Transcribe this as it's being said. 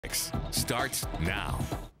Starts now.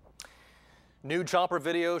 New chopper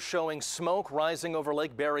video showing smoke rising over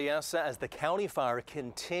Lake Berryessa as the county fire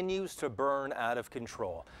continues to burn out of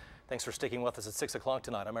control. Thanks for sticking with us at 6 o'clock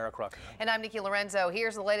tonight. I'm Eric Ruck. And I'm Nikki Lorenzo.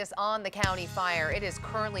 Here's the latest on the county fire. It is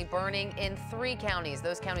currently burning in 3 counties.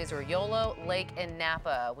 Those counties are Yolo, Lake, and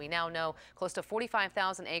Napa. We now know close to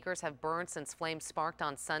 45,000 acres have burned since flames sparked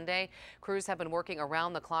on Sunday. Crews have been working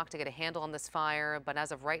around the clock to get a handle on this fire, but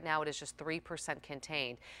as of right now, it is just 3%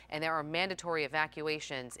 contained, and there are mandatory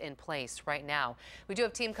evacuations in place right now. We do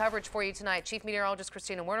have team coverage for you tonight. Chief Meteorologist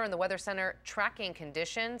Christina Werner in the Weather Center tracking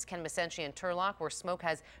conditions. Ken Masenchi in Turlock, where smoke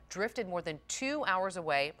has drifted more than 2 hours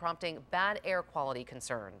away, prompting bad air quality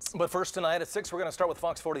concerns. But first tonight at 6, we're going to start with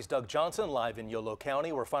Fox 40's Doug Johnson live in Yolo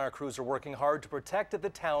County, where fire crews are working hard to protect the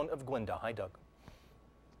town of Gwenda. Hi, Doug.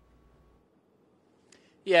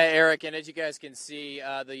 Yeah, Eric, and as you guys can see,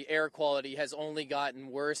 the air quality has only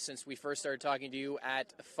gotten worse since we first started talking to you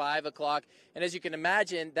at 5 o'clock. And as you can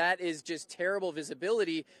imagine, that is just terrible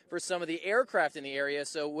visibility for some of the aircraft in the area.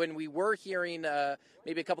 So when we were hearing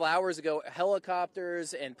maybe a couple hours ago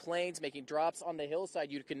helicopters and planes making drops on the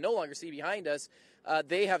hillside you can no longer see behind us,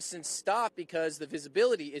 they have since stopped because the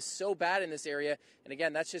visibility is so bad in this area. And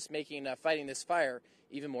again, that's just making fighting this fire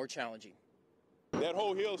even more challenging. That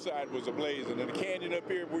whole hillside was ablaze, and the canyon up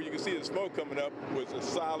here where you can see the smoke coming up was a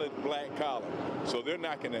solid black column. So they're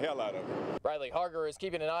knocking the hell out of it. Bradley Harger is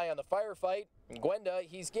keeping an eye on the firefight. In Gwenda,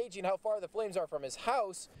 he's gauging how far the flames are from his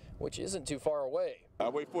house, which isn't too far away.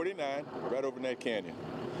 Highway 49, right over in that canyon.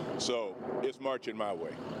 So it's marching my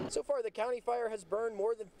way. So far, the county fire has burned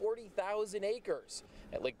more than 40,000 acres.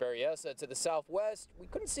 At Lake Berryessa to the southwest, we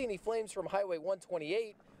couldn't see any flames from Highway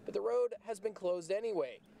 128, but the road has been closed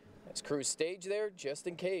anyway. As crews stage there just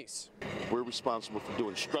in case. We're responsible for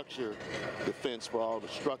doing structure defense for all the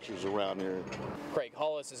structures around there. Craig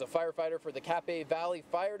Hollis is a firefighter for the Capay Valley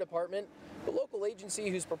Fire Department, the local agency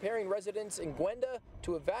who's preparing residents in Gwenda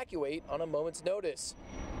to evacuate on a moment's notice.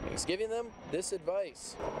 And he's giving them this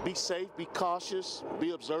advice. Be safe, be cautious,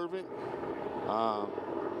 be observant,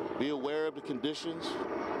 be aware of the conditions,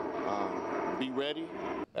 be ready.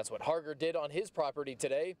 That's what Harger did on his property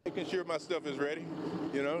today. Making sure my stuff is ready,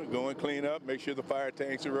 go and clean up, make sure the fire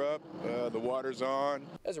tanks are up, the water's on.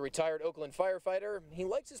 As a retired Oakland firefighter, he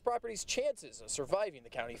likes his property's chances of surviving the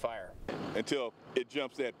county fire. Until it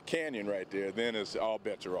jumps that canyon right there, then it's all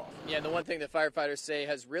bets are off. Yeah, and the one thing that firefighters say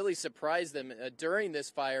has really surprised them during this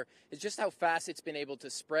fire is just how fast it's been able to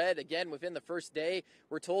spread. Again, within the first day,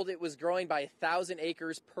 we're told it was growing by 1,000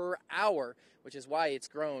 acres per hour, which is why it's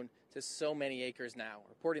grown to so many acres now.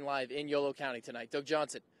 Reporting live in Yolo County tonight, Doug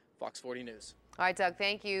Johnson, Fox 40 News. All right, Doug,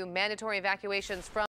 thank you. Mandatory evacuations from